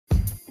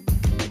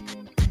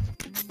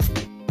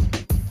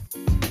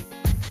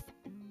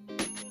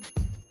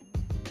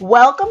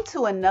Welcome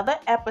to another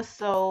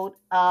episode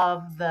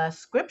of the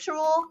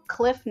Scriptural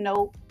Cliff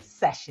Note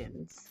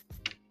Sessions.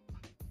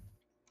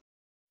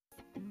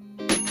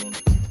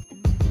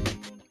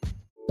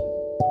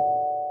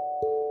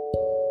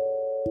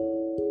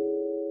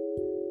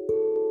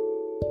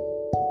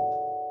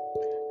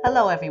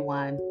 Hello,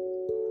 everyone.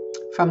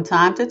 From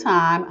time to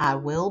time, I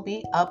will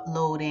be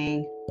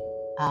uploading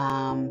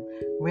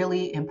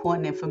really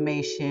important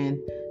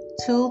information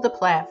to the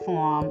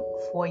platform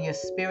for your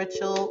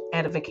spiritual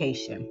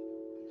edification.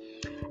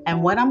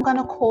 And what I'm going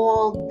to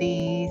call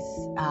these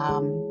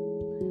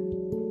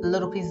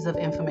little pieces of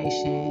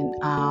information,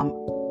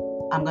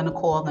 I'm going to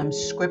call them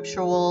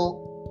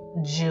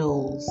scriptural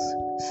jewels.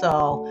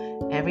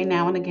 So every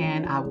now and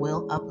again, I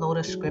will upload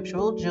a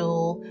scriptural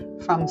jewel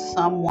from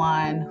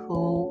someone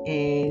who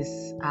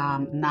is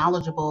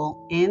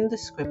knowledgeable in the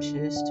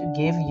scriptures to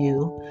give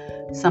you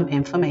some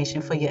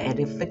information for your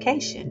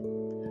edification.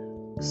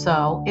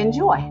 So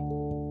enjoy.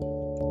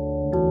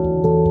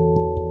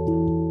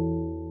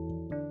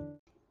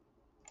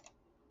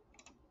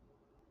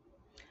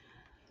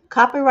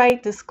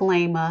 Copyright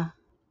disclaimer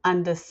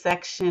under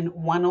Section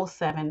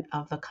 107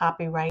 of the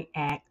Copyright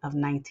Act of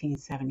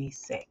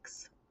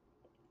 1976.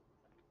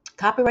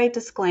 Copyright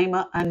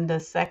disclaimer under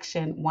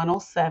Section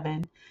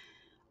 107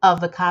 of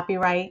the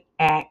Copyright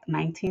Act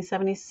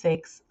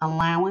 1976.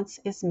 Allowance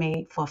is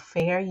made for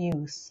fair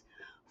use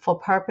for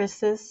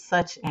purposes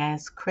such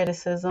as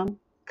criticism,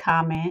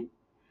 comment,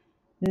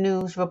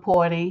 news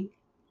reporting,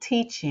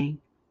 teaching,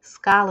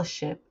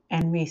 scholarship,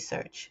 and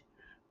research.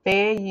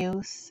 Fair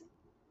use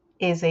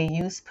is a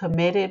use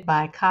permitted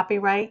by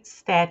copyright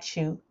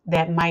statute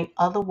that might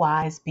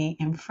otherwise be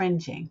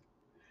infringing.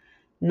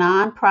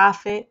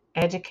 Non-profit,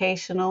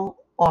 educational,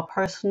 or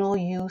personal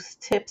use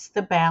tips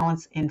the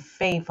balance in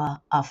favor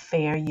of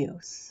fair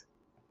use.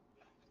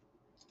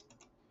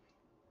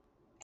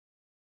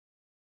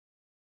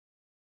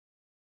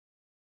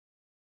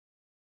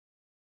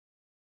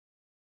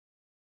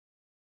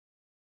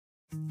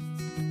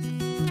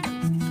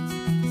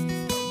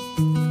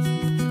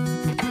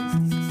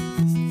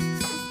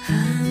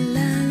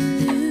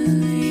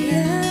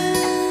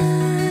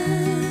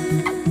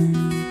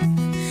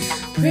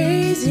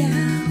 Praise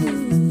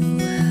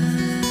Yahuwah.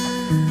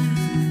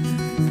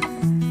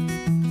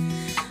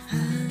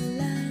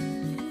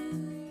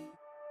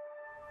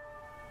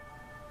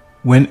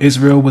 When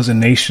Israel was a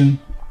nation,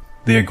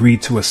 they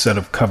agreed to a set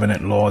of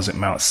covenant laws at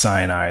Mount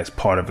Sinai as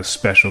part of a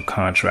special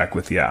contract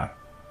with Yah.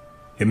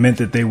 It meant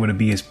that they were to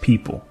be his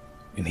people,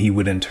 and he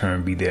would in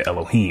turn be their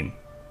Elohim.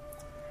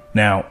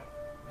 Now,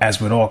 as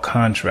with all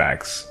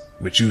contracts,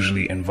 which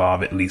usually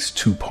involve at least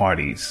two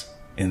parties,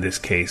 in this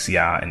case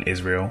Yah and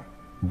Israel,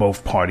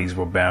 both parties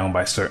were bound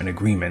by certain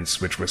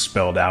agreements which were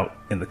spelled out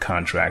in the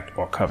contract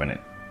or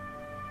covenant.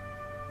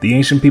 The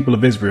ancient people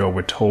of Israel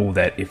were told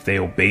that if they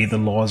obeyed the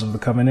laws of the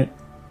covenant,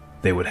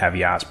 they would have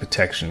Yah's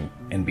protection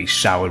and be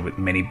showered with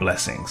many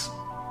blessings.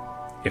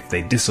 If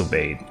they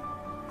disobeyed,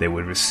 they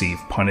would receive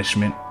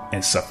punishment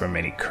and suffer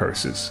many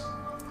curses.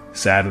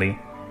 Sadly,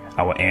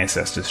 our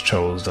ancestors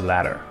chose the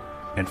latter,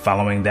 and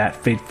following that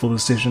fateful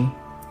decision,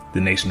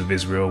 the nation of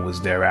Israel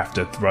was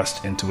thereafter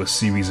thrust into a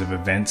series of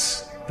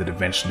events that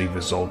eventually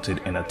resulted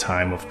in a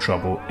time of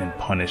trouble and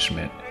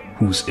punishment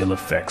whose ill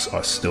effects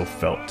are still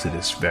felt to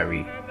this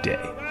very day.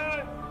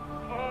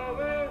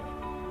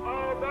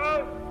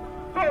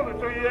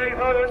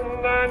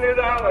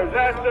 $890.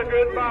 That's a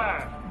good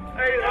buy.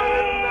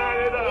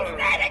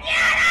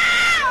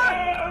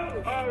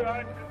 $890. All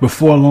right.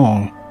 Before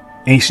long,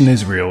 ancient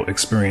Israel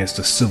experienced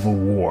a civil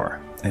war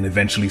and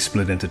eventually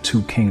split into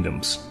two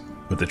kingdoms,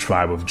 with the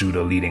tribe of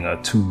Judah leading a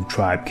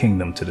two-tribe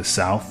kingdom to the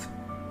south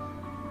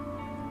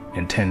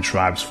and 10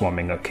 tribes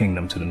forming a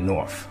kingdom to the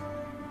north.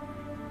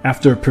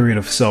 After a period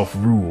of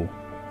self-rule,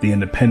 the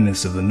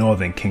independence of the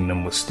northern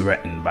kingdom was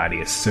threatened by the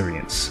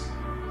Assyrians.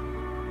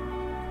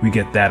 We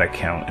get that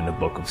account in the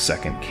book of 2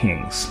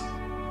 Kings.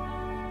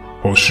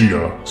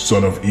 Hoshea,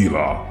 son of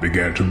Elah,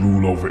 began to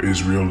rule over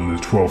Israel in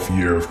the 12th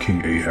year of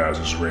King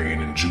Ahaz's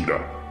reign in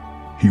Judah.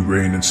 He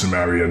reigned in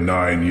Samaria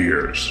 9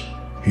 years.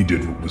 He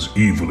did what was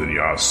evil in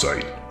Yah's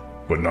sight,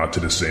 but not to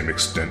the same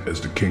extent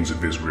as the kings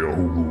of Israel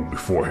who ruled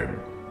before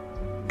him.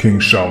 King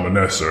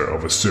Shalmaneser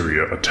of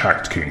Assyria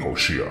attacked King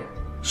Hoshea,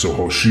 so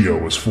Hoshea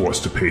was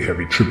forced to pay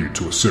heavy tribute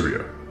to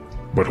Assyria.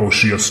 But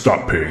Hoshea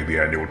stopped paying the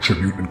annual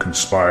tribute and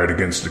conspired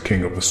against the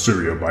king of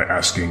Assyria by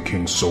asking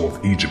King So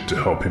of Egypt to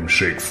help him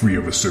shake free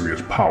of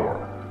Assyria's power.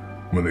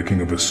 When the king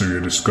of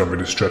Assyria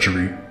discovered his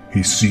treachery,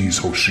 he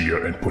seized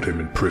Hoshea and put him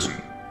in prison.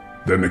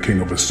 Then the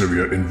king of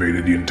Assyria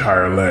invaded the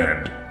entire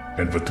land,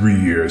 and for 3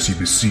 years he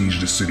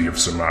besieged the city of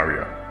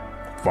Samaria.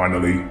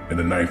 Finally, in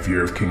the 9th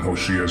year of King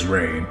Hoshea's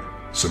reign,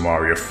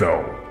 Samaria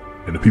fell,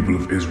 and the people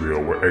of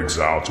Israel were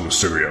exiled to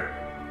Assyria.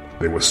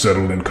 They were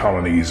settled in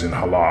colonies in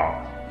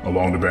Halah,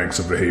 along the banks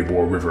of the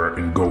Habor River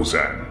in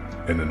Gozan,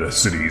 and in the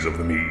cities of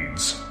the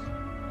Medes.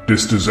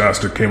 This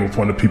disaster came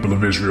upon the people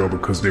of Israel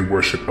because they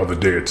worshipped other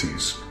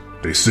deities.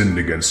 They sinned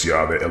against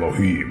Yah their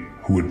Elohim,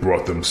 who had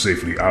brought them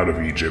safely out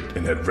of Egypt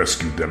and had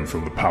rescued them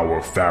from the power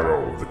of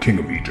Pharaoh, the king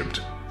of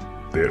Egypt.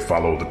 They had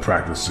followed the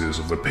practices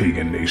of the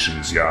pagan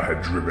nations Yah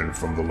had driven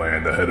from the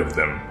land ahead of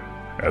them,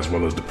 as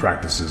well as the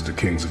practices the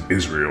kings of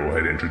Israel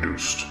had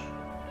introduced.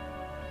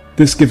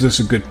 This gives us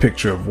a good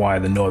picture of why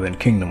the northern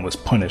kingdom was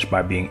punished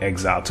by being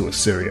exiled to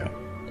Assyria.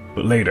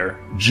 But later,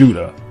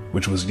 Judah,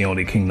 which was the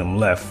only kingdom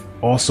left,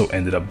 also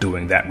ended up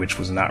doing that which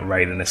was not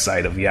right in the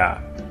sight of Yah.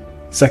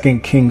 2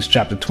 Kings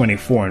chapter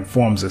 24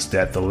 informs us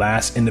that the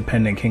last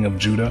independent king of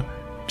Judah,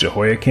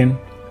 Jehoiakim,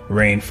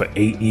 reigned for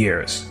 8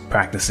 years,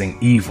 practicing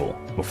evil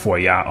before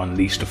Yah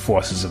unleashed the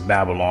forces of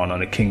Babylon on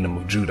the kingdom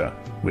of Judah,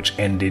 which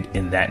ended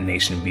in that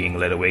nation being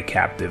led away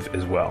captive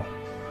as well.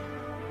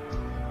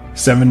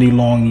 70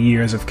 long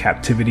years of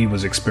captivity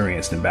was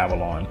experienced in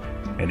Babylon,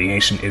 and the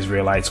ancient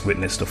Israelites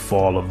witnessed the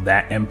fall of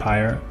that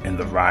empire and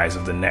the rise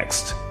of the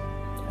next.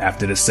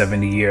 After the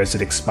 70 years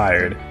had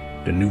expired,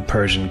 the new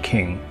Persian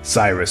king,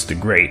 Cyrus the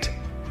Great,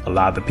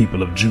 allowed the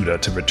people of Judah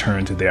to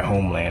return to their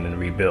homeland and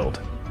rebuild.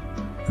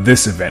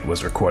 This event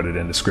was recorded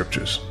in the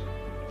scriptures.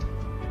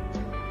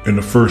 In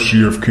the first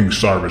year of King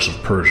Cyrus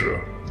of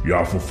Persia,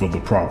 Yah fulfilled the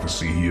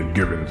prophecy he had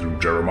given through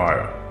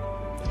Jeremiah.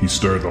 He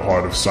stirred the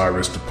heart of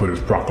Cyrus to put his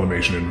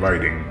proclamation in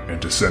writing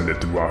and to send it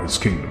throughout his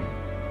kingdom.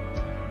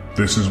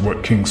 This is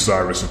what King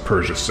Cyrus of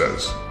Persia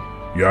says: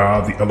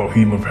 Yah, the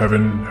Elohim of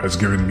heaven, has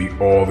given me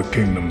all the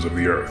kingdoms of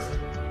the earth.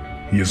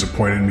 He has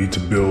appointed me to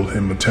build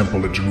him a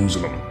temple at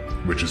Jerusalem,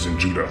 which is in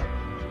Judah.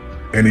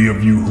 Any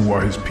of you who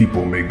are his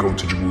people may go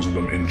to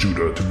Jerusalem in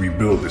Judah to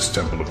rebuild this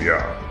temple of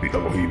Yah, the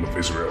Elohim of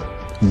Israel,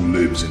 who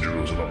lives in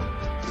Jerusalem.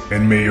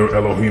 And may your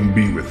Elohim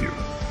be with you.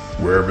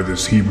 Wherever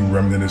this Hebrew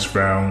remnant is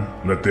found,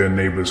 let their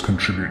neighbors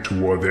contribute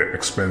toward their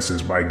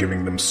expenses by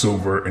giving them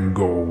silver and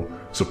gold,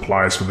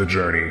 supplies for the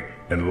journey,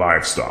 and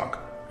livestock,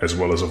 as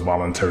well as a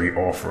voluntary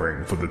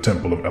offering for the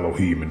temple of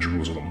Elohim in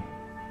Jerusalem.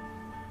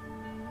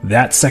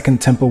 That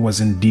second temple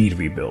was indeed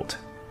rebuilt,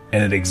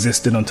 and it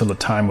existed until the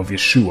time of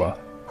Yeshua,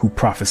 who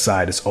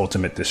prophesied its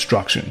ultimate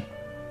destruction.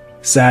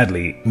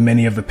 Sadly,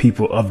 many of the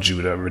people of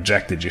Judah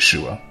rejected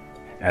Yeshua,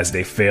 as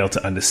they failed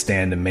to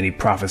understand the many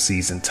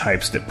prophecies and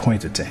types that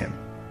pointed to him,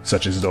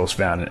 such as those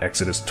found in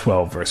Exodus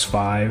 12 verse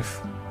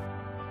 5,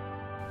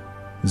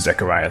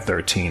 Zechariah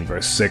 13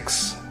 verse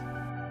 6,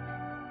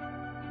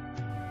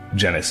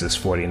 Genesis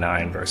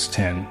 49 verse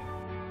 10,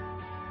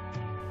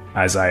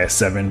 Isaiah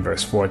 7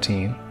 verse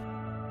 14,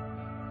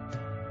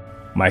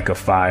 Micah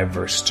 5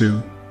 verse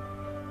 2,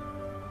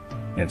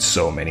 and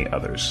so many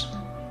others.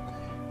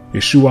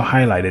 Yeshua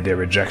highlighted their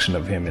rejection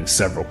of him in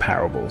several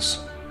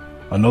parables.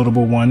 A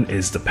notable one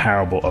is the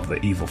parable of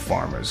the evil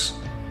farmers,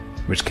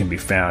 which can be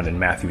found in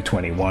Matthew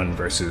 21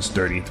 verses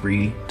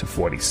 33 to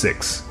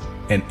 46.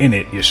 And in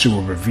it,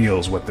 Yeshua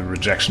reveals what the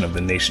rejection of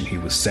the nation he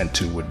was sent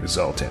to would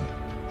result in.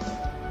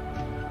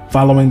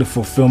 Following the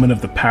fulfillment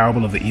of the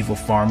parable of the evil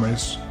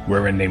farmers,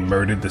 wherein they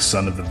murdered the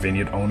son of the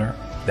vineyard owner,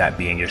 that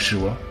being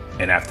Yeshua,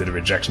 and after the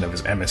rejection of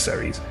his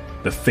emissaries,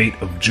 the fate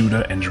of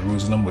Judah and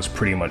Jerusalem was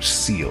pretty much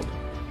sealed.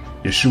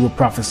 Yeshua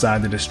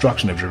prophesied the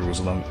destruction of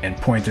Jerusalem and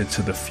pointed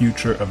to the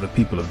future of the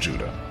people of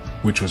Judah,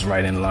 which was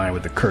right in line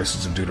with the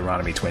curses of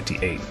Deuteronomy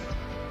 28.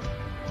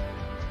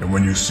 And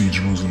when you see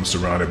Jerusalem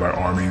surrounded by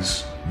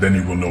armies, then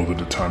you will know that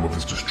the time of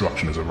its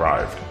destruction has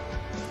arrived.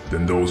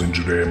 Then those in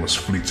Judea must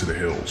flee to the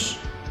hills.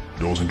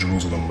 Those in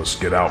Jerusalem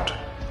must get out,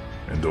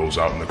 and those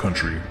out in the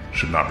country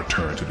should not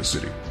return to the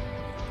city.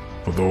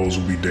 For those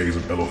will be days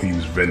of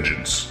Elohim's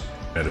vengeance,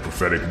 and the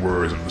prophetic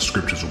words of the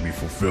scriptures will be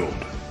fulfilled.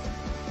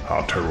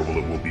 How terrible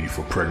it will be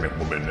for pregnant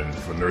women and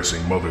for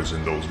nursing mothers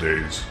in those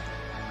days.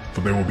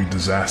 For there will be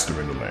disaster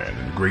in the land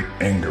and great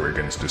anger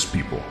against this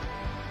people.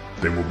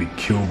 They will be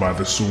killed by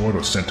the sword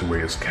or sent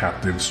away as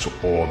captives to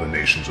all the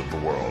nations of the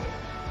world.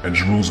 And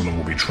Jerusalem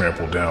will be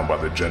trampled down by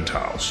the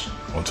Gentiles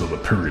until the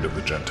period of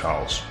the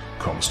Gentiles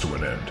comes to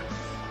an end.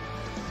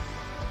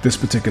 This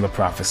particular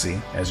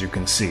prophecy, as you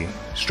can see,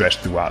 stretched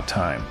throughout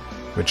time,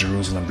 with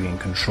Jerusalem being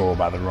controlled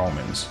by the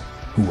Romans,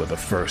 who were the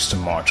first to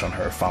march on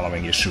her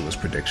following Yeshua's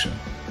prediction.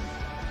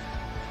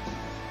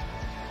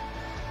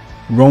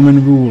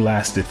 Roman rule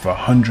lasted for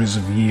hundreds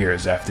of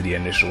years after the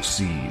initial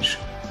siege.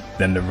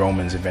 Then the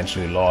Romans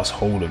eventually lost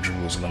hold of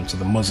Jerusalem to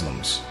the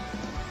Muslims.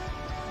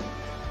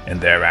 And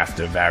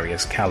thereafter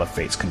various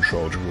caliphates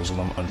controlled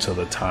Jerusalem until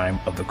the time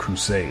of the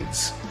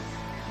Crusades.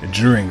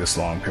 During this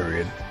long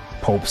period,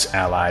 popes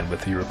allied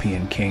with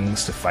European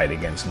kings to fight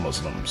against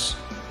Muslims.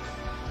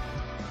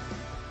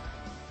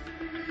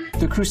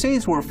 The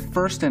Crusades were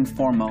first and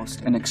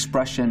foremost an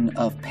expression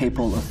of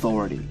papal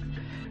authority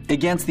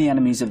against the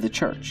enemies of the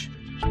Church.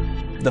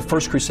 The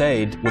First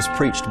Crusade was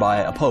preached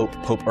by a pope,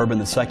 Pope Urban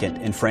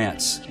II, in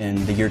France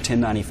in the year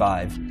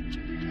 1095.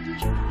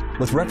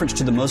 With reference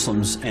to the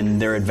Muslims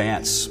and their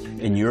advance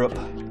in Europe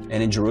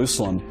and in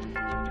Jerusalem,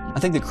 I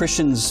think the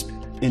Christians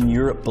in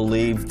Europe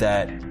believed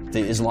that the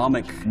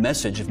Islamic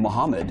message of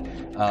Muhammad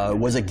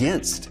was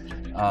against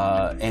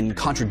and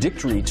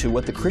contradictory to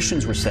what the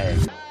Christians were saying.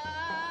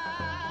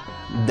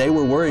 They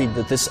were worried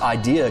that this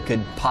idea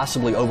could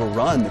possibly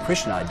overrun the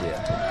Christian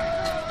idea.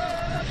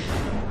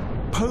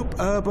 Pope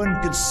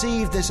Urban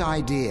conceived this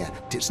idea.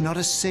 It's not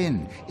a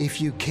sin if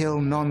you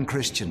kill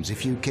non-Christians,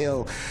 if you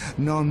kill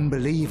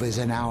non-believers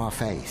in our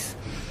faith.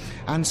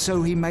 And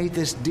so he made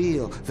this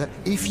deal that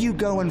if you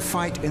go and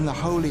fight in the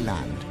Holy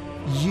Land,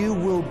 you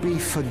will be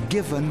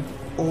forgiven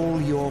all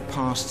your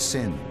past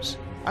sins.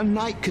 A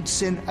knight could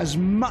sin as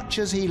much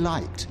as he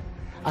liked,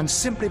 and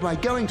simply by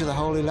going to the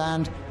Holy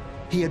Land,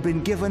 he had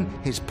been given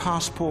his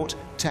passport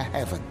to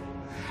heaven.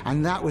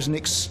 And that was an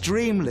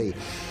extremely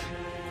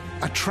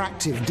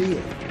attractive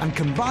deal. And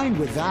combined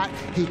with that,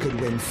 he could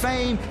win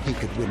fame, he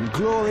could win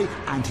glory,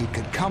 and he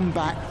could come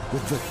back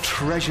with the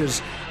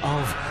treasures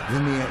of the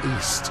Near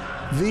East.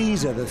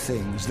 These are the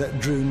things that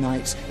drew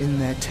knights in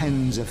their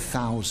tens of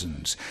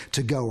thousands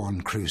to go on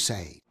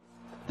crusade.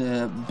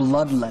 The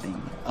bloodletting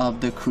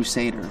of the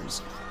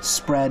Crusaders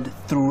spread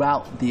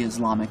throughout the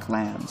Islamic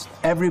lands.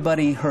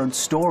 Everybody heard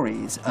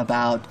stories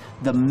about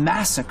the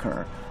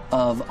massacre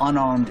of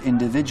unarmed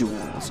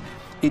individuals.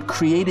 It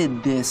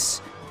created this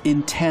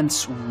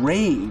intense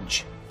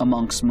rage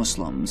amongst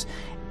Muslims.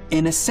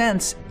 In a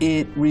sense,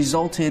 it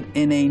resulted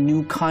in a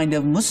new kind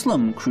of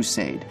Muslim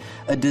crusade,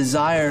 a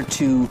desire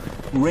to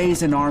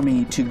raise an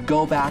army to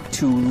go back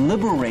to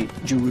liberate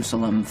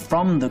Jerusalem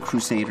from the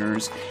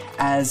Crusaders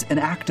as an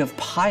act of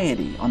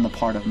piety on the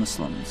part of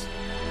Muslims.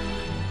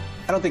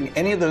 I don't think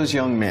any of those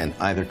young men,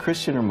 either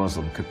Christian or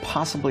Muslim, could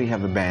possibly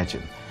have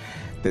imagined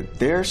that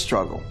their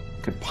struggle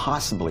could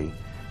possibly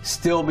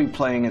still be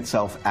playing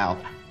itself out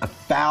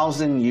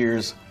 1,000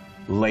 years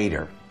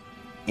later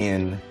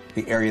in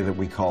the area that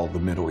we call the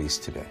Middle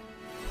East today.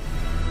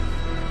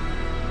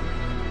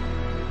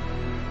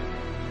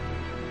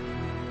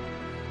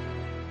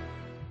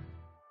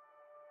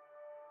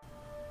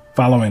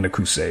 Following the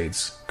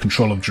Crusades,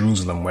 control of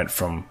Jerusalem went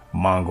from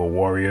Mongol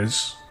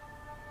warriors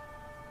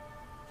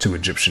to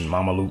Egyptian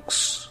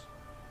Mamelukes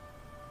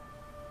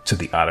to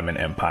the Ottoman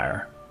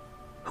Empire,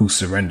 who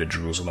surrendered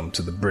Jerusalem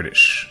to the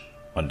British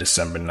on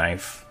December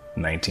 9th,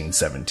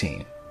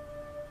 1917.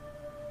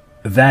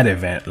 That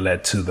event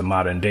led to the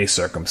modern-day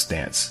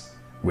circumstance,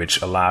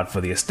 which allowed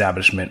for the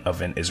establishment of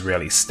an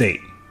Israeli state,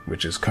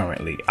 which is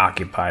currently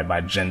occupied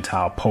by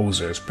Gentile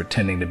posers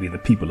pretending to be the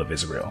people of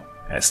Israel,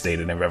 as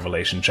stated in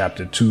Revelation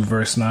chapter 2,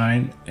 verse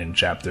 9, and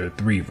chapter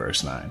 3,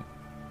 verse 9.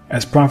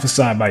 As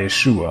prophesied by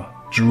Yeshua,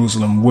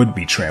 Jerusalem would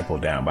be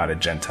trampled down by the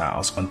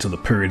Gentiles until the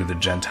period of the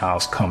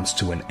Gentiles comes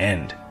to an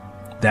end.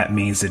 That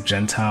means that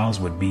Gentiles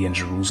would be in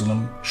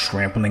Jerusalem,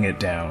 trampling it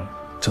down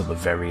till the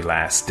very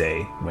last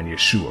day when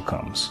Yeshua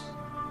comes.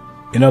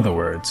 In other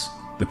words,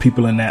 the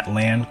people in that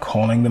land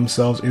calling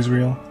themselves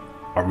Israel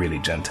are really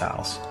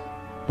Gentiles.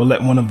 But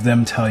let one of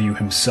them tell you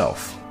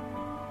himself.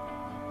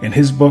 In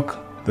his book,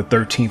 The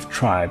 13th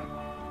Tribe,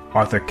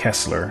 Arthur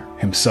Kessler,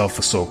 himself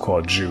a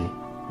so-called Jew,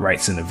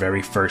 writes in the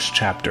very first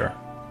chapter,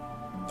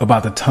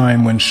 about the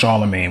time when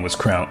Charlemagne was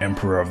crowned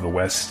Emperor of the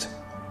West,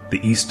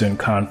 the eastern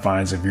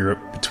confines of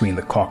Europe between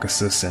the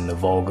Caucasus and the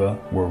Volga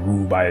were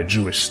ruled by a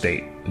Jewish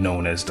state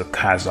known as the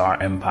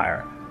Khazar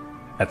Empire.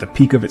 At the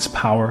peak of its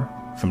power,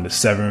 from the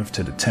 7th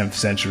to the 10th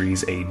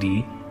centuries AD,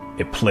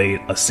 it played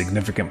a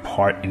significant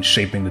part in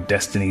shaping the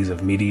destinies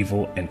of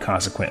medieval and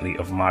consequently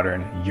of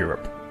modern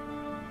Europe.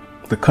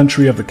 The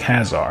country of the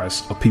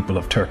Khazars, a people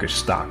of Turkish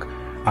stock,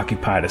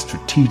 occupied a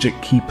strategic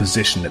key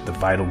position at the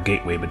vital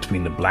gateway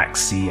between the Black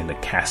Sea and the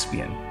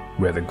Caspian,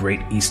 where the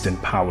great eastern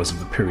powers of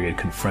the period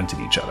confronted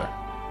each other.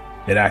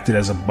 It acted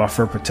as a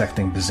buffer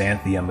protecting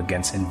Byzantium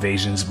against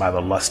invasions by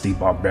the lusty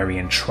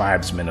barbarian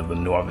tribesmen of the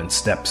northern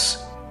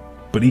steppes.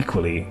 But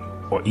equally,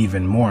 or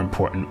even more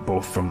important,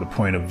 both from the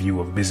point of view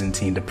of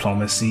Byzantine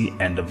diplomacy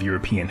and of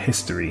European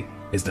history,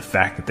 is the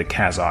fact that the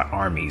Khazar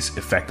armies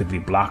effectively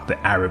blocked the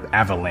Arab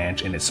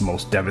avalanche in its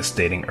most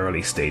devastating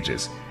early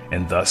stages,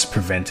 and thus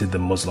prevented the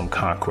Muslim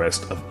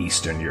conquest of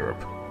Eastern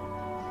Europe.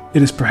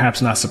 It is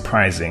perhaps not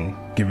surprising,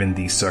 given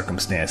these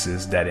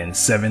circumstances, that in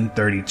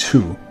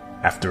 732,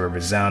 after a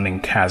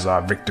resounding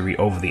Khazar victory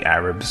over the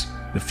Arabs,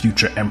 the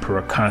future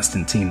Emperor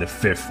Constantine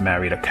V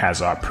married a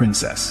Khazar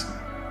princess.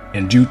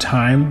 In due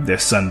time, their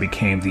son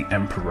became the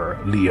Emperor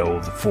Leo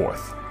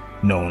IV,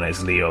 known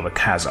as Leo the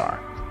Khazar.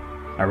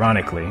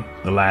 Ironically,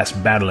 the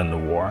last battle in the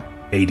war,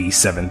 AD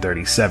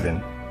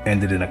 737,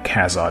 ended in a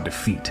Khazar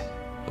defeat.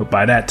 But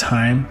by that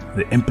time,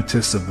 the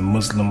impetus of the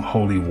Muslim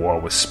Holy War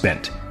was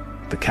spent.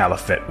 The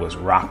Caliphate was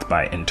rocked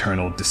by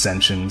internal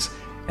dissensions,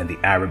 and the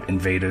Arab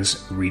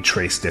invaders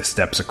retraced their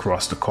steps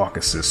across the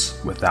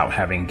Caucasus without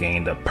having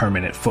gained a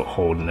permanent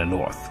foothold in the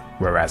north,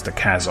 whereas the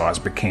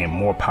Khazars became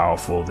more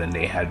powerful than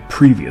they had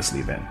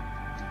previously been.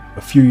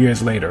 A few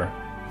years later,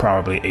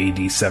 probably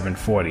AD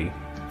 740,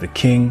 the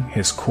king,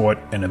 his court,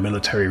 and a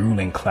military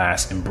ruling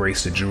class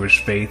embraced the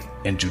Jewish faith,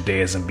 and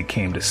Judaism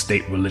became the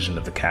state religion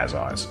of the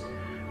Khazars.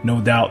 No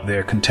doubt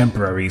their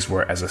contemporaries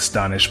were as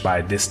astonished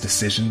by this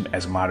decision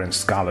as modern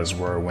scholars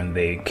were when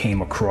they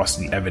came across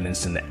the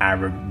evidence in the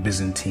Arab,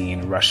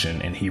 Byzantine,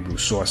 Russian, and Hebrew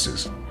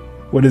sources.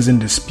 What is in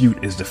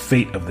dispute is the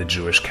fate of the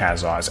Jewish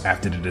Khazars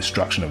after the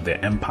destruction of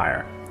their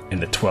empire in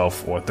the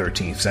 12th or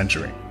 13th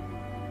century.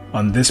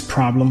 On this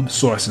problem,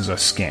 sources are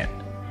scant.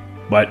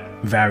 but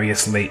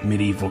various late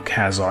medieval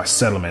Khazar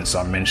settlements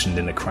are mentioned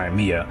in the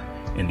Crimea,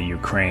 in the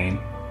Ukraine,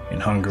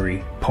 in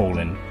Hungary,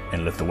 Poland,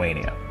 and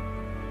Lithuania.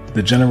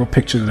 The general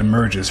picture that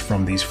emerges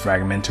from these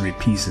fragmentary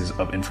pieces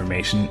of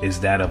information is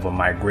that of a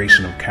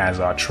migration of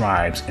Khazar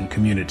tribes and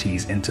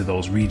communities into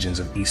those regions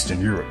of Eastern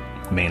Europe,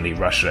 mainly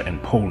Russia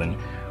and Poland,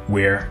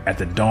 where, at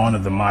the dawn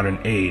of the modern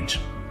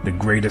age, the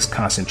greatest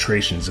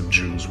concentrations of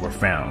Jews were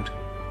found.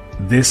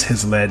 This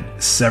has led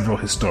several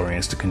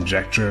historians to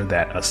conjecture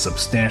that a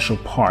substantial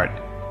part,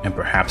 and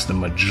perhaps the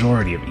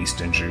majority of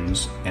Eastern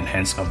Jews, and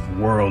hence of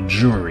world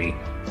Jewry,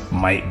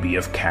 might be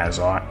of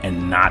Khazar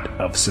and not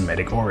of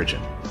Semitic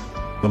origin.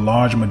 The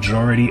large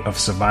majority of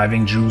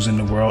surviving Jews in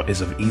the world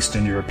is of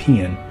Eastern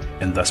European,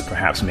 and thus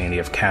perhaps mainly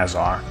of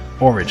Khazar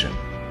origin.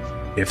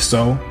 If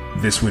so,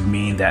 this would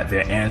mean that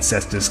their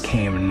ancestors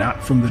came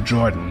not from the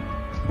Jordan,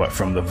 but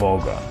from the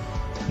Volga,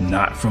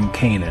 not from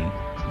Canaan,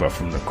 but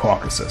from the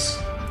Caucasus,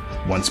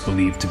 once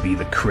believed to be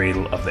the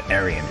cradle of the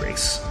Aryan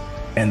race,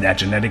 and that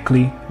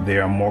genetically they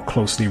are more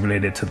closely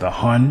related to the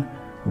Hun,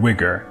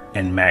 Uyghur,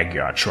 and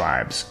Magyar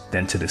tribes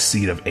than to the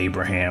seed of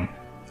Abraham,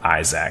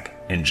 Isaac,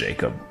 and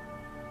Jacob.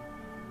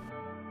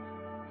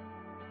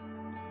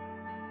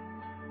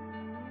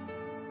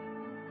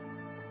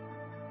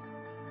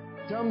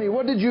 Tell me,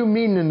 what did you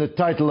mean in the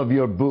title of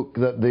your book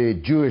that the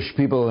Jewish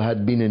people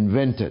had been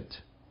invented?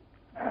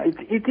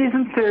 It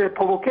isn't a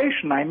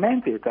provocation. I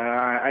meant it.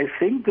 I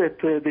think that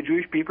the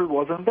Jewish people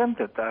was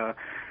invented.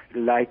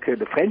 Like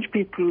the French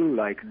people,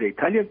 like the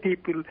Italian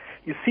people.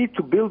 You see,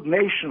 to build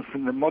nations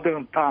in the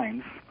modern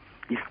times,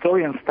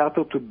 historians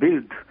started to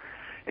build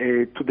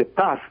to the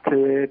past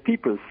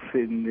peoples.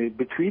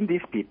 Between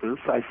these peoples,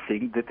 I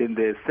think that in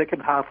the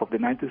second half of the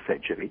 19th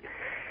century,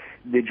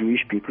 the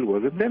Jewish people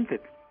was invented.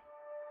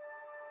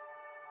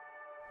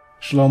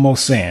 Shlomo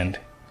Sand,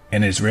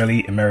 an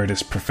Israeli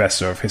emeritus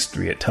professor of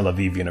history at Tel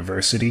Aviv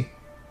University,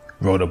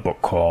 wrote a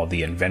book called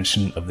The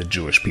Invention of the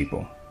Jewish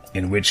People,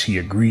 in which he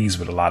agrees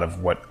with a lot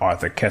of what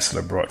Arthur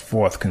Koestler brought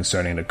forth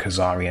concerning the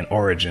Khazarian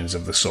origins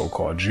of the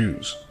so-called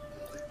Jews.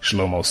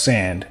 Shlomo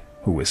Sand,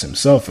 who is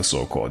himself a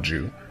so-called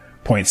Jew,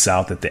 points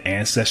out that the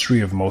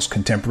ancestry of most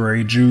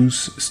contemporary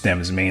Jews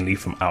stems mainly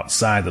from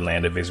outside the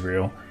land of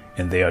Israel,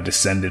 and they are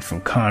descended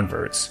from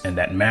converts, and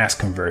that mass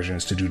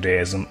conversions to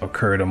Judaism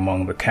occurred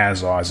among the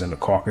Khazars in the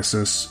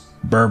Caucasus,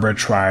 Berber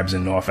tribes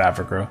in North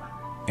Africa,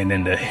 and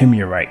in the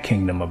Himyarite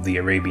kingdom of the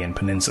Arabian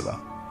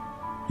Peninsula.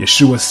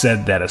 Yeshua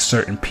said that a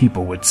certain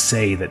people would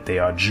say that they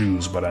are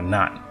Jews but are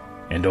not,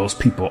 and those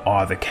people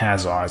are the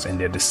Khazars and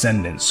their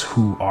descendants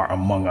who are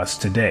among us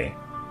today.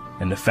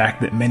 And the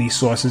fact that many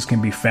sources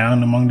can be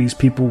found among these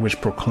people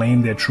which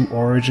proclaim their true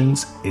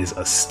origins is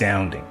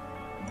astounding.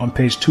 On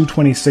page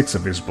 226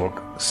 of his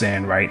book,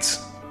 Sand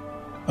writes,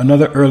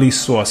 another early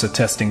source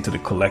attesting to the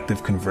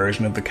collective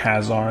conversion of the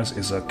Khazars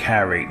is a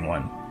Karaite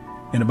one.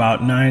 In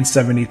about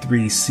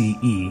 973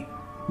 CE,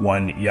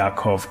 one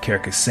Yaakov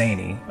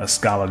Kerkasani, a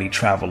scholarly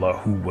traveler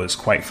who was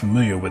quite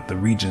familiar with the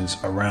regions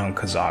around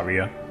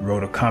Khazaria,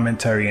 wrote a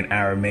commentary in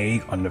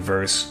Aramaic on the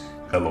verse,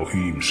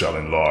 Elohim shall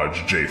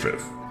enlarge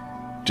Japheth.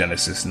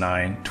 Genesis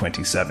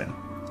 9:27.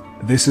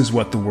 This is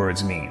what the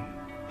words mean.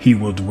 He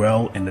will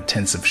dwell in the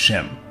tents of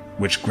Shem,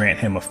 which grant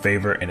him a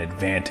favor and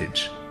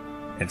advantage.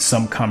 And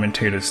some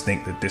commentators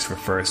think that this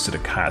refers to the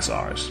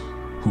Khazars,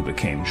 who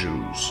became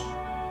Jews.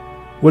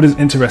 What is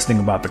interesting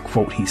about the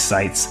quote he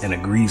cites and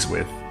agrees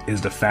with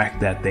is the fact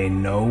that they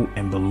know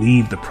and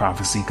believe the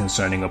prophecy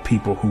concerning a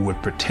people who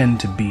would pretend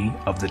to be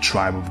of the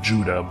tribe of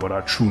Judah but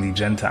are truly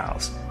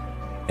Gentiles.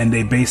 And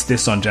they base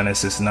this on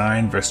Genesis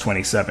 9 verse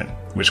 27,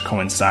 which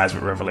coincides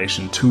with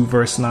Revelation 2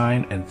 verse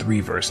 9 and 3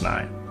 verse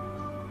 9.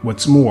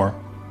 What's more,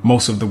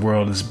 most of the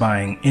world is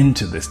buying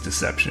into this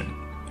deception,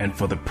 and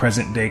for the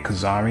present day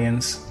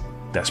Khazarians,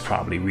 that's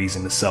probably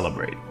reason to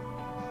celebrate.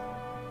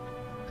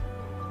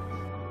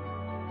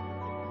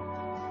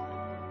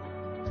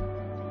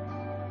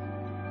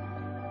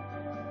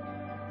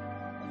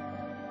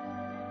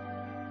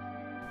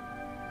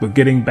 But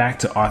getting back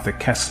to Arthur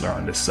Koestler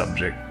on this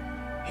subject,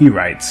 he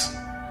writes,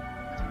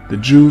 the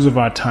Jews of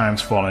our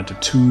times fall into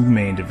two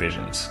main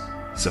divisions,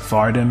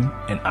 Sephardim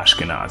and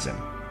Ashkenazim.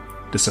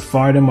 The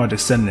Sephardim are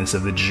descendants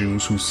of the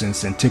Jews who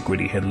since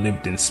antiquity had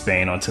lived in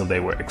Spain until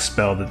they were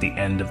expelled at the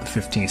end of the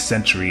 15th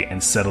century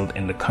and settled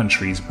in the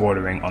countries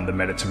bordering on the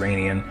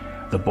Mediterranean,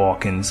 the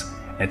Balkans,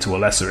 and to a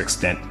lesser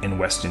extent in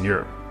Western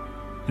Europe.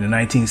 In the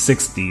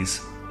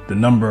 1960s, the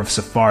number of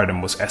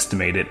Sephardim was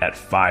estimated at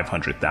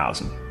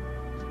 500,000.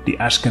 The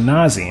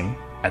Ashkenazim,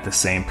 at the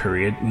same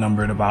period,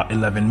 numbered about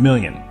 11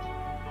 million.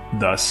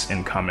 Thus,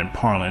 in common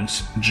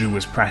parlance, Jew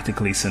is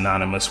practically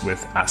synonymous with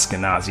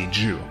Ashkenazi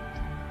Jew.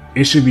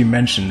 It should be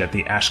mentioned that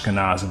the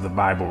Ashkenaz of the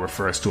Bible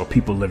refers to a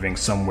people living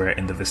somewhere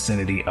in the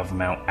vicinity of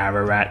Mount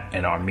Ararat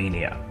and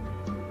Armenia.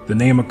 The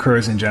name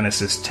occurs in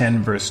Genesis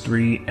 10 verse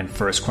 3 and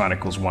 1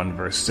 Chronicles 1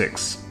 verse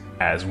 6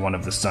 as one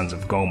of the sons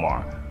of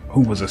Gomer,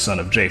 who was a son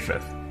of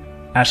Japheth.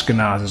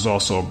 Ashkenaz is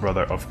also a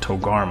brother of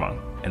Togarmah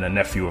and a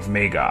nephew of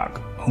Magog,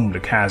 whom the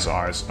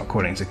Khazars,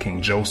 according to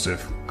King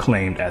Joseph,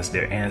 claimed as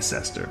their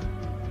ancestor.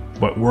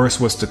 But worse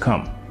was to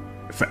come.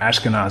 for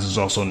Ashkenaz is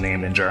also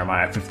named in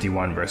Jeremiah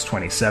 51 verse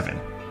 27,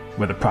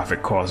 where the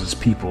prophet calls his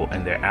people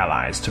and their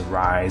allies to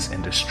rise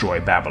and destroy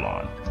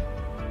Babylon.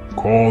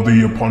 Call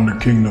thee upon the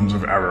kingdoms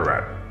of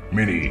Ararat,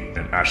 Mini,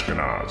 and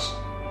Ashkenaz.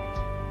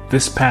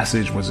 This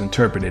passage was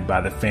interpreted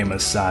by the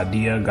famous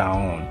Saadia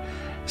Gaon,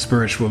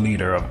 spiritual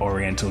leader of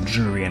Oriental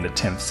Jewry in the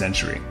 10th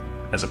century,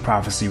 as a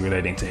prophecy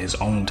relating to his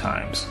own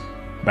times.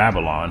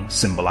 Babylon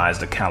symbolized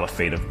the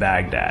Caliphate of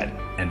Baghdad,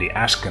 and the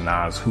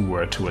Ashkenaz who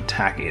were to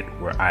attack it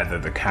were either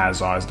the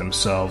Khazars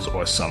themselves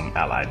or some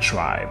allied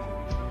tribe.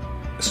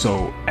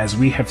 So, as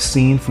we have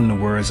seen from the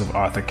words of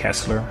Arthur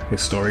Kessler,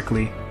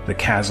 historically, the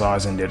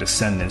Khazars and their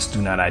descendants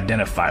do not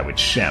identify with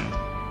Shem,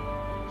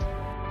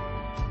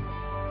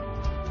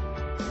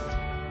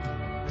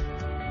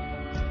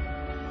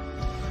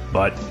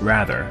 but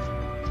rather,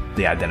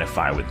 they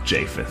identify with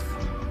Japheth.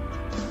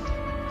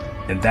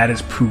 And that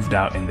is proved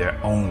out in their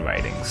own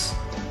writings.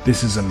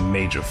 This is a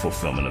major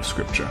fulfillment of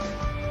Scripture.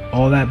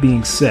 All that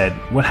being said,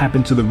 what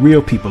happened to the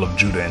real people of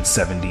Judah in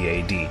 70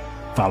 AD,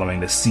 following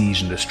the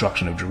siege and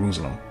destruction of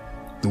Jerusalem?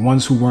 The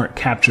ones who weren't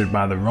captured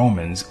by the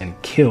Romans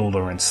and killed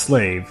or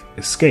enslaved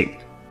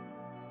escaped.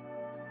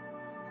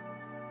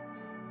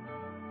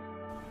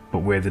 But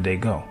where did they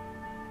go?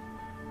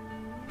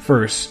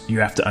 First, you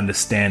have to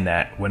understand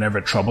that whenever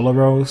trouble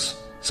arose,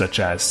 such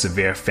as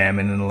severe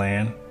famine in the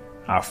land,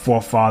 our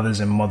forefathers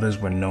and mothers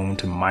were known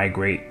to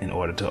migrate in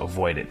order to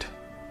avoid it.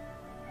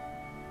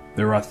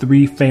 There are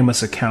 3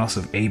 famous accounts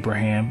of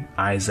Abraham,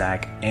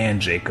 Isaac,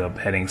 and Jacob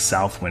heading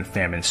south when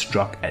famine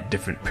struck at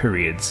different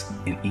periods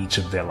in each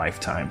of their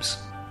lifetimes.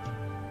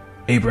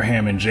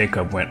 Abraham and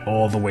Jacob went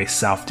all the way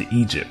south to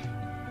Egypt,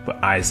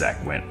 but Isaac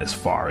went as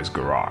far as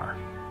Gerar.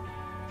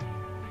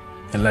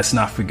 And let's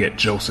not forget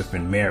Joseph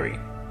and Mary,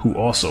 who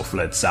also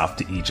fled south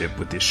to Egypt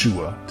with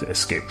Yeshua to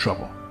escape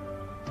trouble.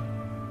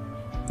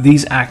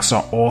 These acts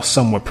are all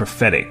somewhat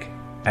prophetic,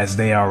 as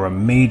they are a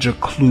major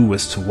clue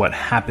as to what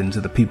happened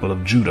to the people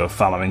of Judah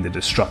following the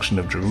destruction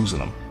of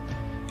Jerusalem.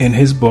 In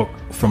his book,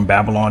 From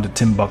Babylon to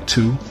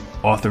Timbuktu,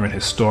 author and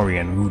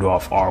historian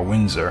Rudolph R.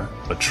 Windsor,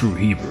 a true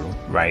Hebrew,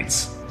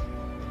 writes,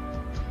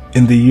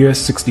 in the year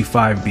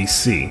 65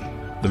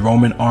 BC, the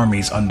Roman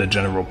armies under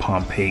General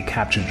Pompey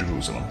captured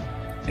Jerusalem.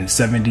 In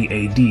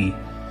 70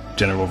 AD,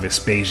 General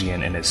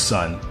Vespasian and his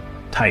son,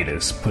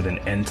 Titus, put an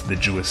end to the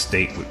Jewish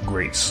state with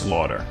great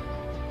slaughter.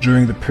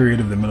 During the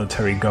period of the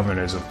military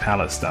governors of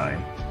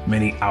Palestine,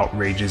 many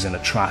outrages and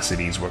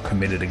atrocities were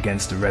committed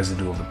against the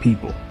residue of the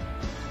people.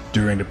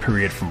 During the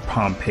period from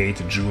Pompey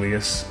to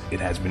Julius, it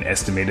has been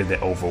estimated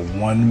that over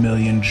 1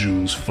 million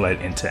Jews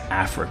fled into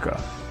Africa,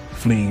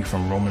 fleeing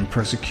from Roman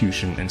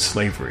persecution and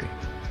slavery.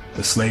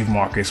 The slave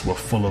markets were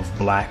full of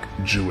black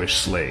Jewish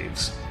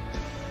slaves.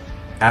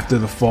 After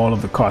the fall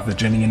of the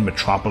Carthaginian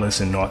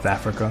metropolis in North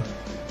Africa,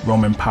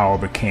 Roman power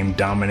became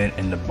dominant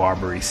in the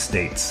Barbary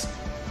states.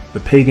 The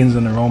pagans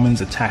and the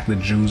Romans attacked the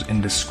Jews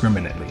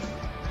indiscriminately,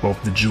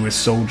 both the Jewish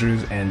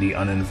soldiers and the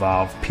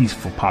uninvolved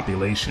peaceful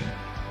population.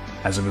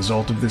 As a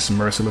result of this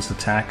merciless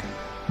attack,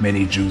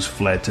 many Jews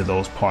fled to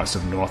those parts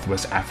of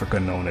Northwest Africa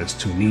known as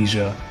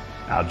Tunisia,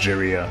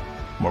 Algeria,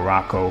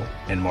 Morocco,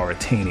 and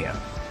Mauritania.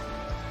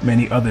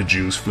 Many other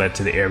Jews fled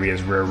to the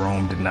areas where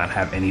Rome did not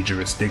have any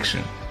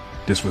jurisdiction.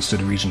 This was to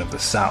the region of the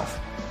South,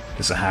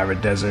 the Sahara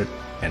Desert,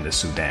 and the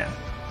Sudan.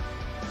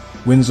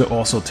 Windsor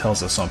also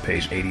tells us on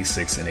page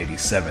 86 and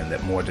 87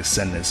 that more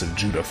descendants of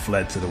Judah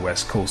fled to the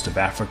west coast of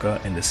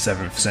Africa in the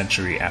 7th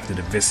century after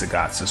the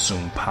Visigoths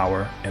assumed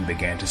power and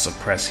began to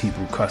suppress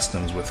Hebrew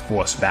customs with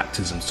forced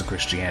baptisms to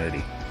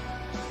Christianity.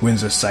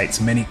 Windsor cites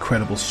many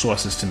credible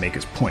sources to make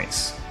his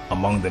points.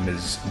 Among them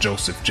is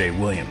Joseph J.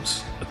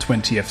 Williams, a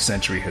 20th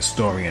century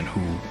historian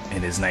who,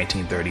 in his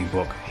 1930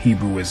 book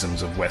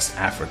Hebrewisms of West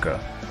Africa,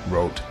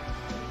 wrote,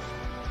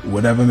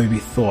 whatever may be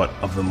thought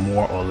of the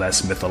more or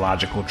less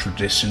mythological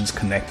traditions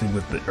connected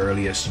with the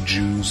earliest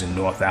Jews in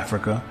North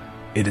Africa,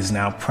 it is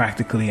now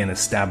practically an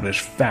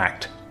established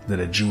fact that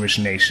a Jewish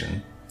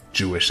nation,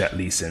 Jewish at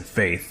least in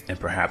faith and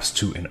perhaps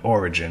too in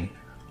origin,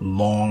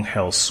 long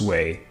held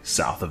sway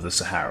south of the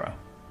Sahara.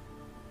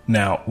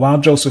 Now, while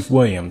Joseph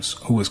Williams,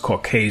 who is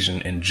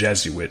Caucasian and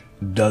Jesuit,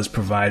 does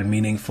provide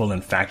meaningful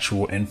and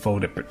factual info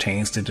that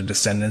pertains to the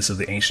descendants of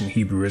the ancient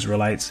Hebrew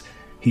Israelites,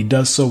 he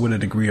does so with a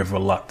degree of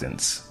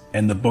reluctance,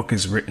 and the book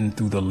is written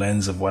through the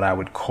lens of what I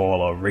would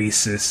call a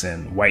racist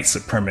and white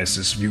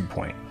supremacist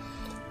viewpoint.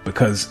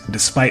 Because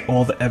despite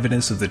all the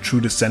evidence of the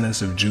true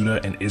descendants of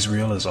Judah and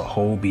Israel as a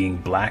whole being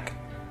black,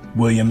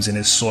 Williams and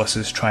his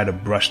sources try to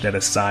brush that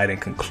aside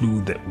and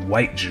conclude that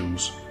white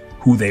Jews,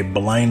 who they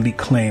blindly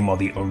claim are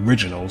the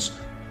originals,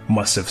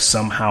 must have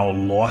somehow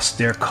lost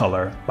their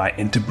color by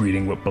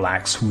interbreeding with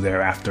blacks who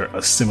thereafter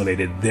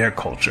assimilated their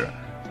culture,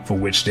 for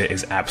which there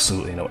is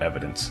absolutely no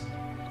evidence.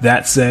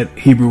 That said,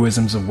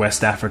 Hebrewisms of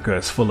West Africa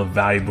is full of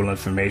valuable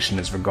information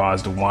as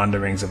regards the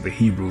wanderings of the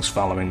Hebrews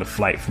following the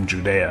flight from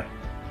Judea,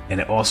 and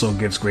it also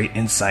gives great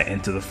insight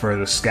into the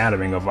further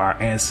scattering of our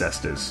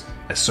ancestors,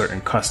 as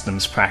certain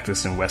customs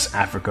practiced in West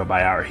Africa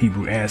by our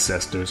Hebrew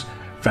ancestors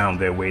found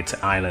their way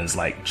to islands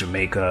like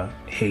Jamaica,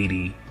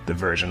 Haiti, the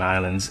Virgin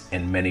Islands,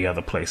 and many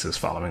other places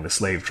following the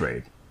slave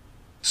trade.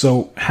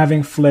 So,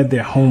 having fled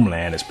their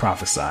homeland as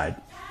prophesied,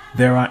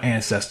 there our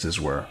ancestors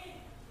were,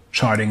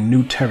 charting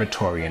new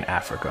territory in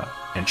Africa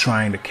and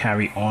trying to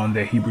carry on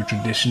their Hebrew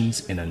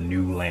traditions in a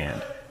new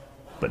land,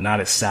 but not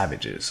as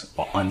savages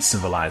or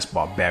uncivilized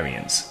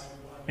barbarians.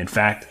 In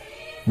fact,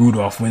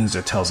 Rudolph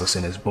Windsor tells us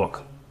in his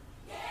book,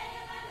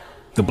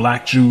 the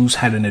black Jews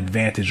had an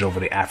advantage over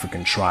the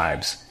African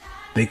tribes.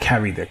 They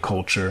carried their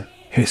culture,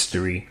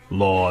 history,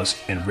 laws,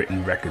 and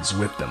written records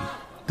with them.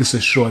 This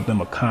assured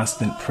them a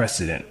constant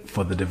precedent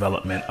for the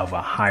development of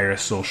a higher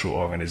social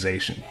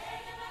organization.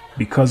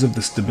 Because of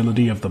the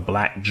stability of the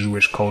black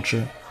Jewish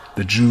culture,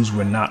 the Jews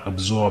were not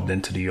absorbed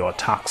into the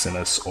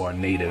autochthonous or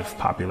native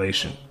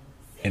population.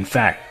 In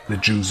fact, the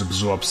Jews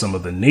absorbed some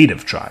of the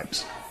native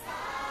tribes.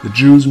 The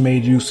Jews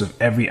made use of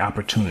every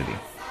opportunity.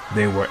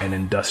 They were an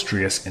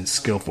industrious and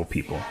skillful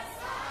people.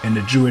 In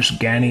the Jewish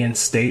Ghanaian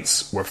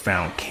states were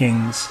found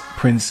kings,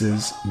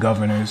 princes,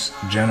 governors,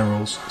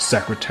 generals,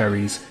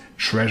 secretaries,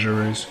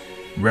 treasurers,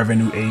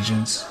 revenue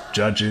agents,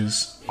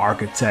 judges,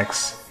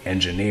 architects,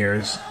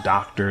 engineers,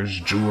 doctors,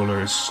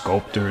 jewelers,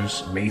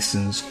 sculptors,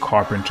 masons,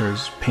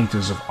 carpenters,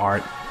 painters of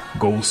art,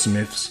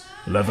 goldsmiths,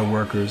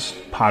 leatherworkers,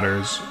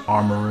 potters,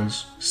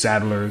 armorers,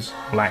 saddlers,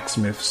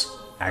 blacksmiths,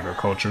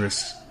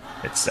 agriculturists,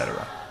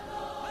 etc.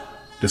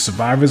 The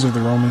survivors of the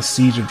Roman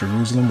siege of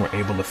Jerusalem were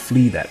able to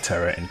flee that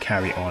terror and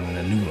carry on in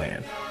a new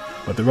land.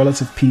 But the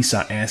relative peace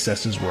our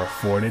ancestors were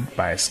afforded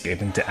by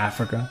escaping to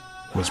Africa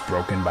was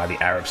broken by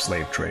the Arab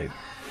slave trade,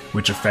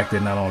 which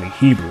affected not only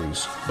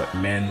Hebrews, but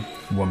men,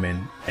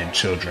 women, and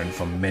children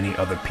from many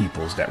other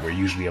peoples that were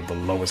usually of the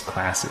lowest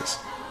classes.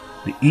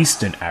 The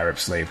Eastern Arab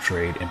slave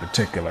trade, in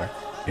particular,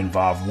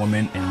 involved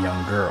women and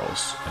young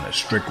girls, and a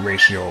strict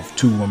ratio of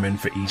 2 women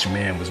for each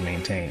man was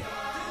maintained.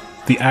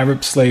 The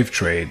Arab slave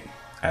trade,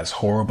 as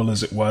horrible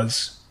as it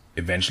was,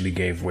 eventually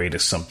gave way to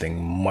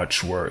something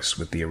much worse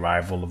with the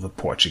arrival of the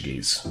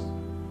Portuguese.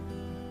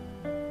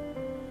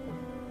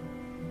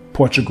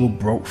 Portugal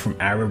broke from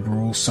Arab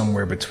rule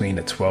somewhere between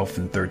the 12th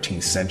and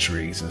 13th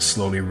centuries and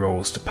slowly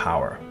rose to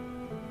power.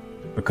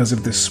 Because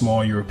of this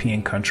small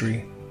European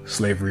country,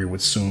 slavery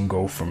would soon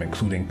go from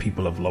including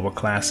people of lower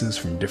classes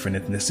from different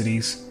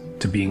ethnicities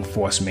to being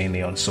forced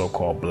mainly on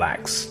so-called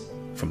blacks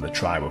from the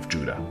tribe of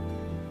Judah.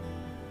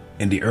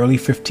 In the early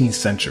 15th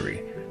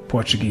century,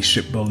 Portuguese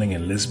shipbuilding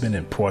in Lisbon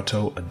and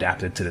Porto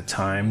adapted to the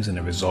times, and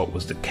the result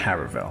was the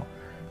caravel,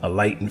 a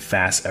light and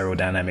fast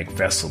aerodynamic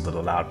vessel that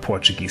allowed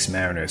Portuguese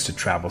mariners to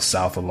travel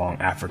south along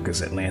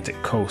Africa's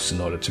Atlantic coast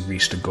in order to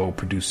reach the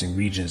gold-producing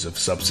regions of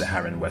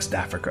sub-Saharan West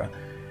Africa.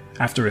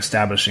 After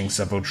establishing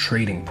several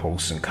trading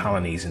posts and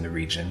colonies in the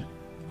region,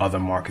 other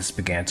markets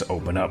began to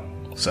open up,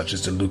 such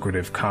as the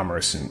lucrative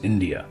commerce in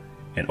India,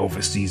 and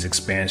overseas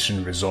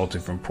expansion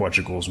resulted from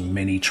Portugal's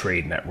many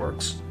trade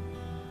networks.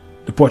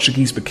 The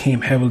Portuguese became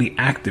heavily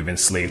active in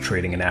slave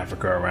trading in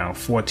Africa around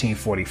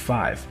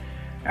 1445,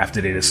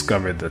 after they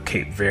discovered the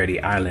Cape Verde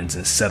Islands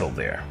and settled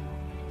there.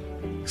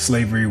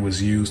 Slavery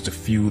was used to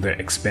fuel their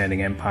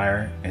expanding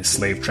empire, and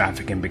slave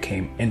trafficking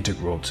became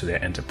integral to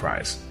their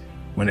enterprise.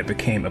 When it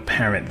became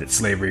apparent that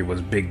slavery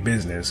was big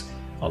business,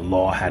 a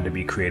law had to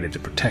be created to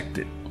protect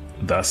it.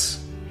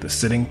 Thus, the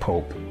sitting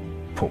Pope,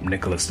 Pope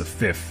Nicholas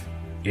V,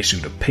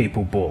 issued a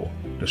papal bull,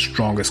 the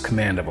strongest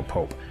command of a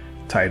pope,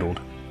 titled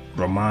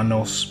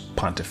Romanos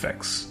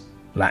Pontifex,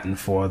 Latin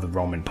for the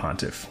Roman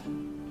Pontiff.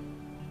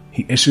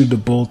 He issued the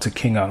bull to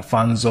King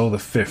Alfonso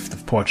V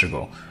of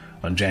Portugal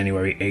on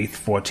January 8,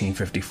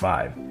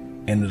 1455,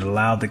 and it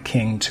allowed the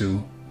king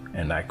to,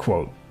 and I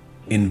quote,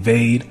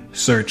 invade,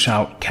 search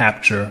out,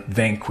 capture,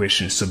 vanquish,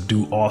 and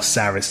subdue all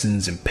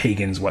Saracens and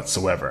pagans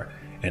whatsoever,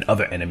 and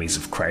other enemies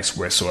of Christ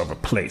wheresoever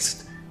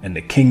placed, and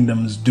the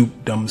kingdoms,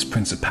 dukedoms,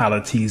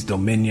 principalities,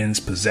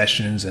 dominions,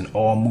 possessions, and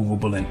all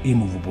movable and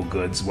immovable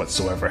goods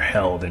whatsoever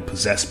held and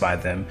possessed by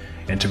them,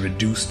 and to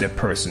reduce their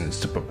persons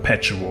to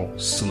perpetual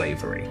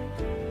slavery.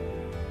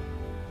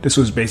 This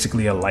was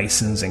basically a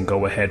license and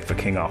go-ahead for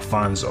King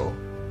Alfonso,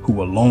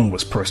 who alone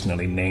was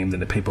personally named in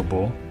the papal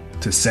bull,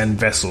 to send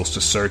vessels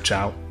to search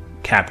out,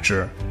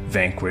 capture,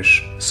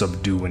 vanquish,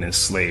 subdue, and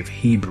enslave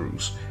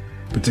Hebrews,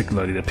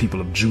 particularly the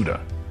people of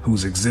Judah,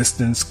 whose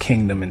existence,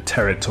 kingdom, and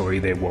territory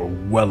they were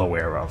well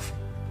aware of.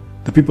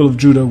 The people of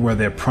Judah were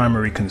their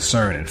primary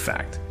concern, in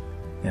fact,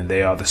 and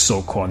they are the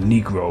so-called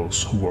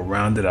Negroes who were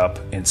rounded up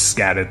and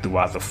scattered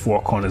throughout the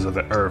 4 corners of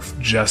the earth,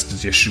 just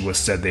as Yeshua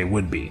said they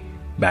would be,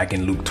 back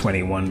in Luke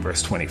 21,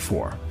 verse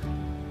 24.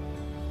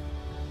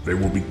 They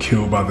will be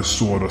killed by the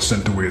sword or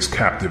sent away as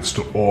captives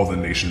to all the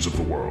nations of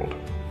the world.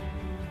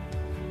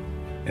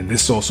 And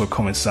this also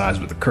coincides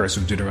with the curse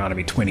of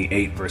Deuteronomy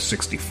 28, verse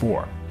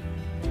 64.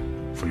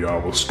 For Yah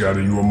will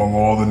scatter you among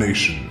all the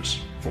nations,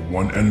 from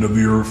one end of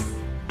the earth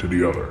to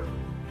the other.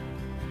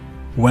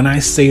 When I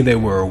say they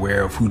were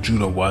aware of who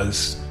Judah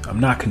was, I'm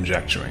not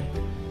conjecturing.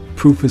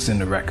 Proof is in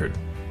the record.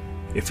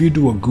 If you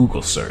do a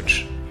Google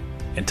search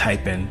and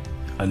type in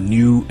a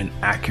new and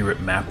accurate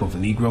map of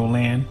Negro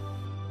land,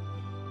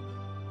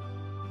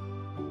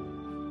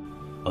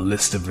 a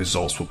list of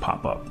results will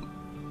pop up.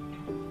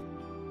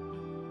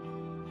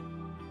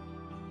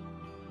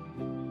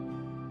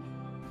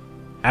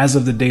 As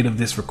of the date of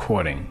this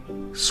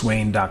recording,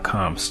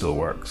 Swain.com still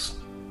works.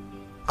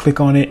 Click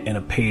on it and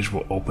a page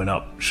will open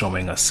up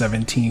showing a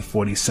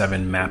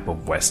 1747 map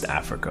of West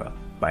Africa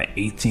by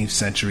 18th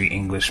century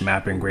English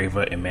map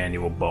engraver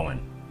Emmanuel Bowen.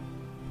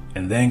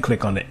 And then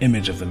click on the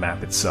image of the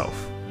map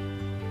itself.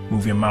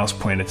 Move your mouse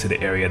pointer to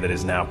the area that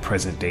is now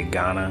present-day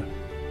Ghana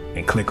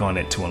and click on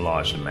it to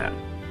enlarge the map.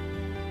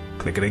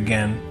 Click it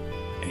again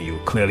and you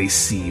will clearly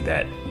see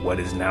that what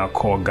is now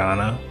called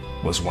Ghana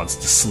was once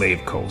the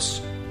slave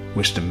coast,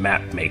 which the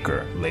map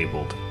maker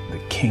labeled the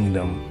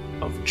Kingdom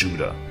of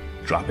Judah,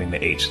 dropping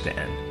the H at the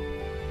end.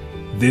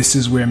 This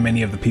is where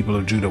many of the people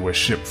of Judah were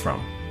shipped from,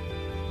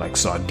 like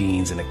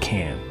sardines in a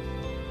can.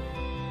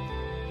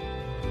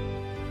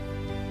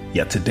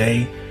 Yet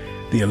today,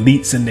 the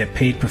elites and their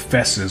paid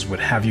professors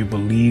would have you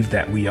believe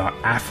that we are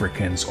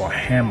Africans or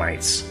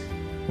Hamites,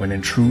 when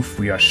in truth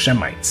we are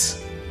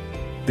Shemites.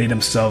 They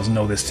themselves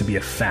know this to be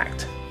a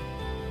fact.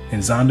 In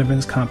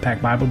Zondervan's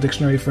Compact Bible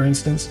Dictionary, for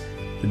instance,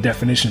 the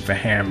definition for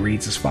Ham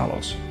reads as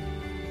follows.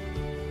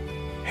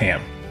 Ham,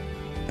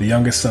 the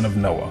youngest son of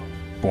Noah,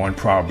 born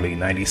probably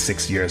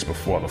 96 years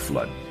before the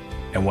flood,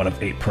 and one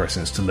of 8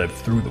 persons to live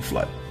through the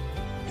flood.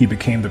 He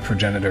became the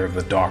progenitor of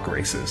the dark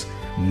races,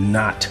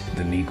 not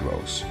the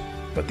Negroes,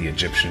 but the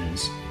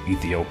Egyptians,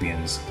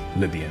 Ethiopians,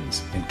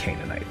 Libyans, and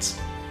Canaanites.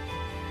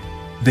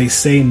 They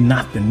say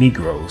not the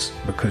Negroes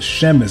because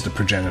Shem is the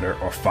progenitor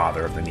or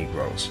father of the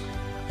Negroes.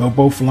 Though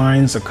both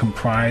lines are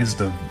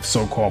comprised of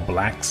so-called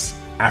blacks,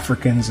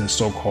 Africans and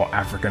so-called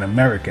African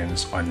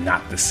Americans are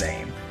not the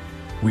same.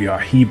 We are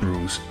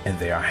Hebrews and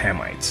they are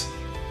Hamites.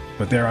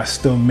 But there are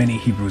still many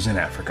Hebrews in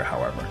Africa,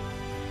 however.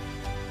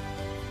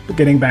 But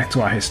getting back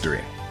to our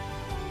history,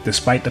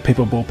 despite the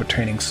papal bull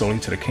pertaining solely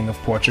to the King of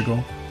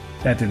Portugal,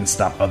 that didn't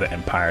stop other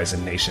empires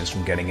and nations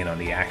from getting in on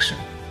the action.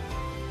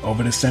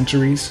 Over the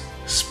centuries,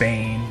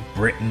 Spain,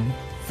 Britain,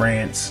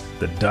 France,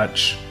 the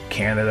Dutch,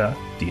 Canada,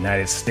 the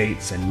United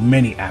States, and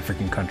many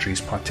African countries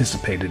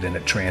participated in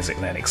the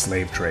transatlantic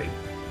slave trade,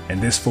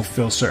 and this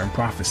fulfills certain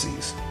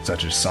prophecies,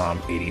 such as Psalm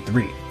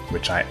 83,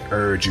 which I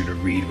urge you to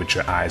read with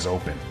your eyes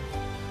open,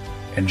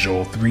 and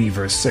Joel 3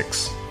 verse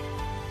 6.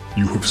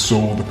 You have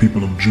sold the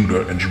people of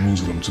Judah and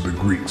Jerusalem to the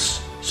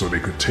Greeks, so they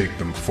could take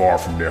them far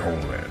from their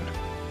homeland.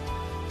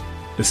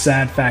 The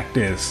sad fact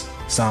is,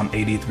 Psalm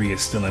 83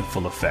 is still in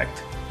full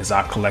effect, as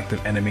our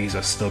collective enemies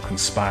are still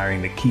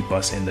conspiring to keep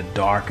us in the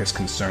dark as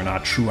concern our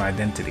true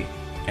identity,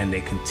 and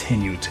they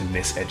continue to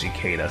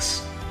miseducate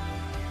us.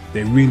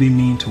 They really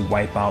mean to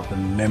wipe out the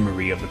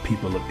memory of the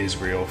people of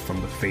Israel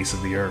from the face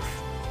of the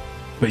earth.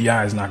 But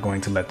Yah is not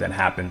going to let that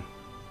happen.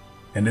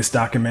 And this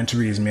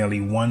documentary is merely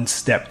one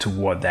step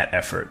toward that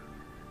effort.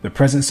 The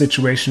present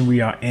situation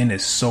we are in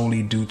is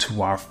solely due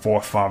to our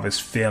forefathers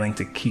failing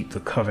to keep the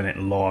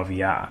covenant law of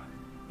Yah,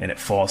 and it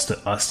falls to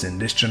us in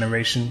this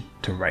generation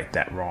to right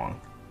that wrong.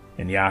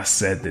 And Yah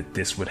said that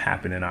this would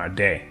happen in our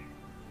day.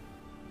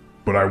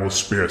 But I will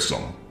spare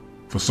some,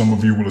 for some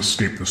of you will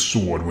escape the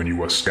sword when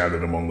you are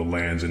scattered among the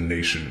lands and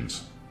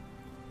nations.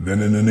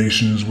 Then in the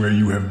nations where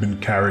you have been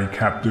carried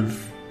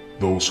captive,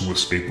 those who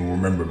escape will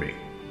remember me,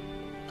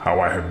 how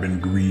I have been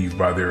grieved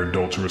by their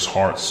adulterous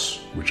hearts,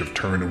 which have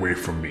turned away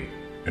from me,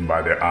 and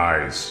by their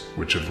eyes,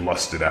 which have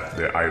lusted after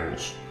their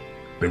idols.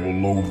 They will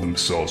loathe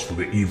themselves for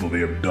the evil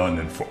they have done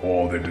and for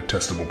all their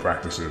detestable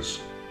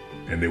practices,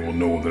 and they will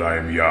know that I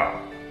am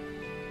Yah.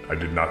 I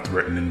did not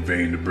threaten in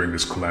vain to bring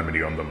this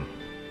calamity on them.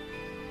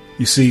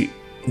 You see,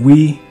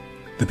 we,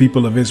 the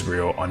people of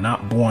Israel, are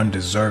not born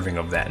deserving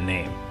of that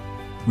name.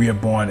 We are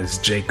born as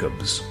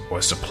Jacobs, or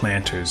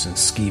supplanters and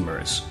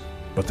schemers.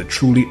 But to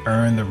truly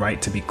earn the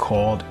right to be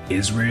called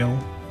Israel,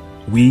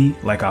 we,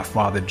 like our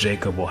father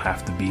Jacob, will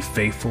have to be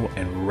faithful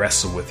and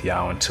wrestle with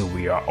Yah until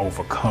we are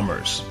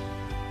overcomers.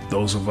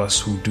 Those of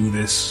us who do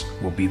this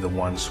will be the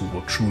ones who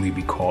will truly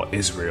be called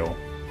Israel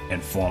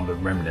and form the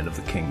remnant of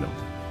the kingdom.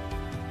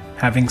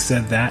 Having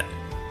said that,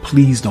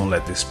 please don't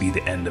let this be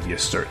the end of your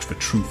search for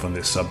truth on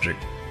this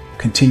subject.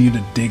 Continue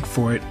to dig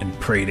for it and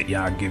pray that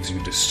Yah gives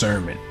you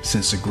discernment,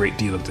 since a great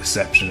deal of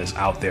deception is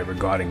out there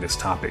regarding this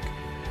topic,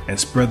 and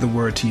spread the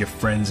word to your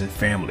friends and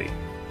family,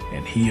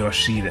 and he or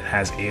she that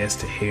has ears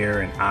to hear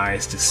and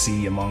eyes to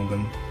see among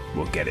them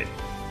will get it.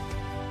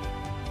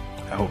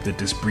 I hope that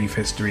this brief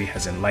history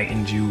has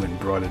enlightened you and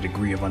brought a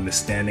degree of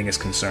understanding as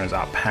concerns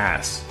our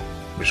past,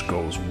 which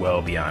goes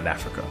well beyond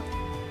Africa.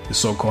 The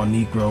so-called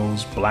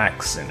Negroes,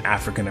 blacks, and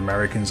African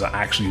Americans are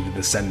actually the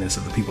descendants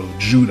of the people of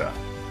Judah,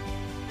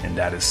 and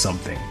that is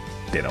something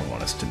they don't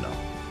want us to know.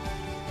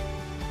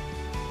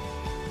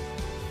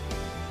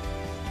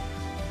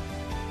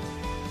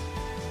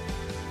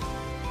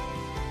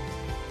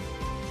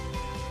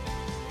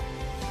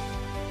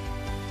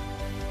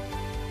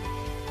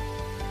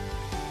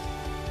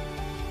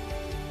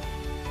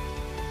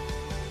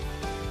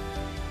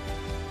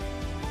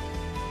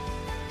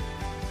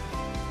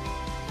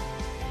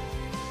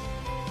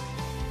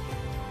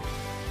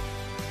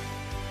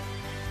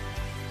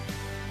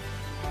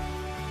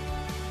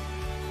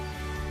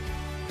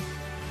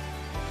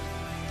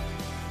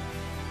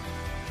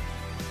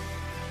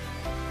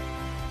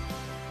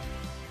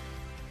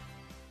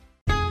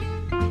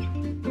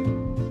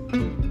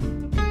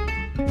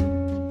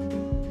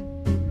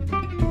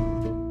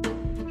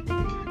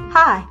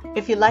 Hi,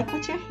 if you like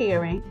what you're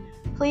hearing,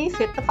 please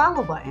hit the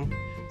follow button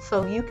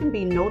so you can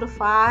be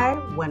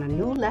notified when a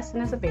new lesson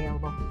is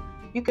available.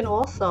 You can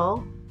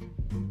also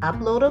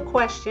upload a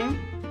question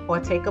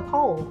or take a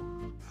poll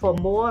for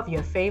more of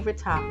your favorite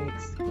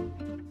topics.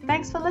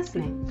 Thanks for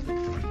listening.